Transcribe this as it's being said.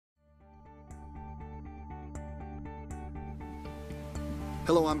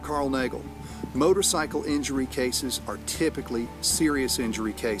Hello, I'm Carl Nagel. Motorcycle injury cases are typically serious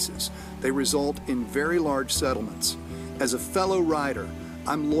injury cases. They result in very large settlements. As a fellow rider,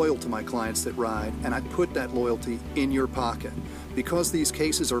 I'm loyal to my clients that ride, and I put that loyalty in your pocket. Because these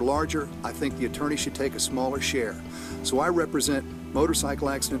cases are larger, I think the attorney should take a smaller share. So I represent motorcycle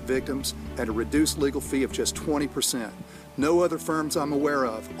accident victims at a reduced legal fee of just 20%. No other firms I'm aware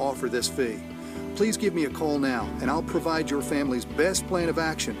of offer this fee. Please give me a call now, and I'll provide your family's best plan of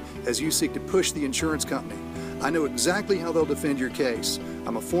action as you seek to push the insurance company. I know exactly how they'll defend your case.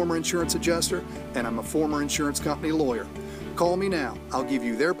 I'm a former insurance adjuster, and I'm a former insurance company lawyer. Call me now. I'll give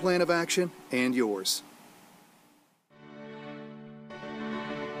you their plan of action and yours.